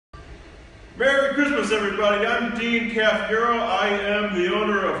Merry Christmas, everybody. I'm Dean Cafgaro. I am the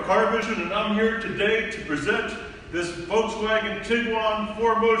owner of Carvision, and I'm here today to present this Volkswagen Tiguan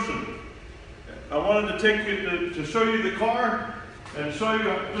 4Motion. I wanted to take you to show you the car and show you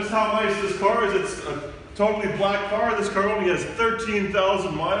just how nice this car is. It's a totally black car. This car only has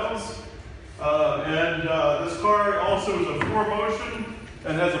 13,000 miles. This car also is a 4Motion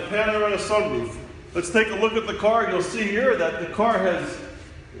and has a PANO and a sunroof. Let's take a look at the car. You'll see here that the car is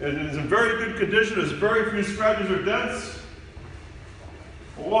in very good condition. There's very few scratches or dents.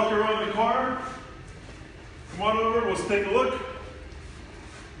 We'll walk around the car. Come on over, let's take a look.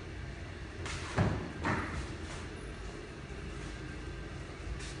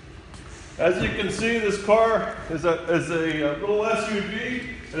 As you can see, this car is a little SUV.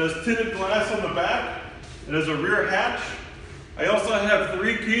 It has tinted glass on the back. It has a rear hatch. I also have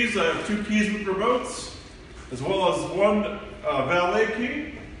 3 keys. I have 2 keys with remotes, as well as one valet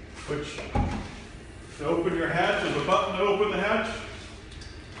key, which to open your hatch, there's a button to open the hatch.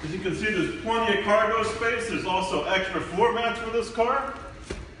 As you can see, there's plenty of cargo space. There's also extra floor mats for this car.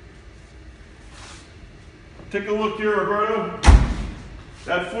 Take a look here, Roberto.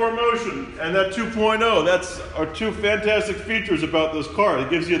 That 4Motion and that 2.0, that's are 2 fantastic features about this car.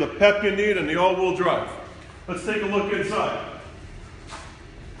 It gives you the pep you need and the all-wheel drive. Let's take a look inside.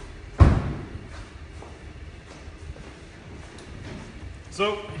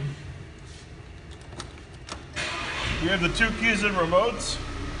 So, we have the 2 keys and remotes.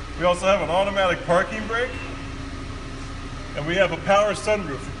 We also have an automatic parking brake. And we have a power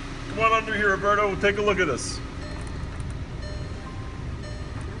sunroof. Come on under here, Roberto, we'll take a look at this.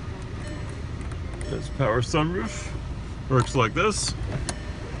 This power sunroof works like this.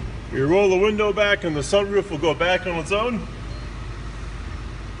 You roll the window back and the sunroof will go back on its own.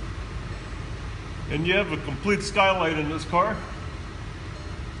 And you have a complete skylight in this car.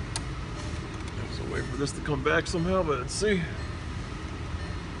 There's a way for this to come back somehow, but let's see.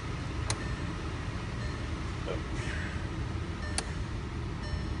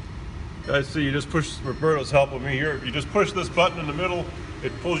 Guys, see, you just push, Roberto's helping me here. You just push this button in the middle,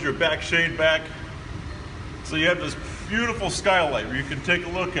 it pulls your back shade back. So you have this beautiful skylight where you can take a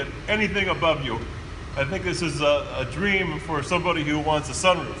look at anything above you. I think this is a dream for somebody who wants a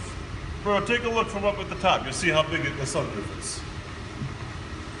sunroof. Bro, take a look from up at the top. You'll see how big the sunroof is.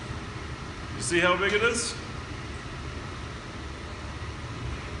 You see how big it is?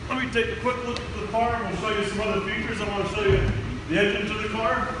 Let me take a quick look at the car and we'll show you some other features. I want to show you the engine to the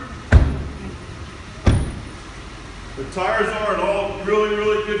car. The tires are in all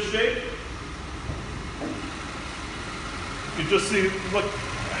really good shape. You just see, look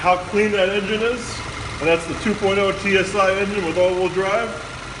how clean that engine is. And that's the 2.0 TSI engine with all-wheel drive.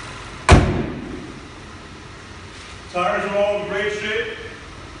 Tires are all in great shape.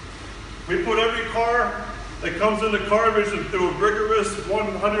 We put every car that comes into Carvision through a rigorous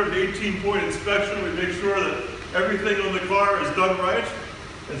 118-point inspection. We make sure that everything on the car is done right.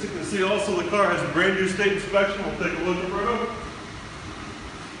 As you can see, also the car has a brand new state inspection. We'll take a look at Roberto.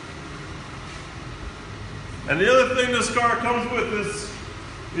 And the other thing this car comes with is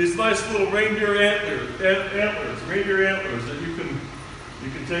these nice little reindeer antlers that you can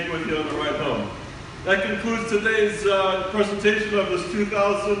take with you on the ride home. That concludes today's presentation of this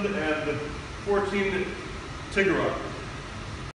 2014 Tiguan.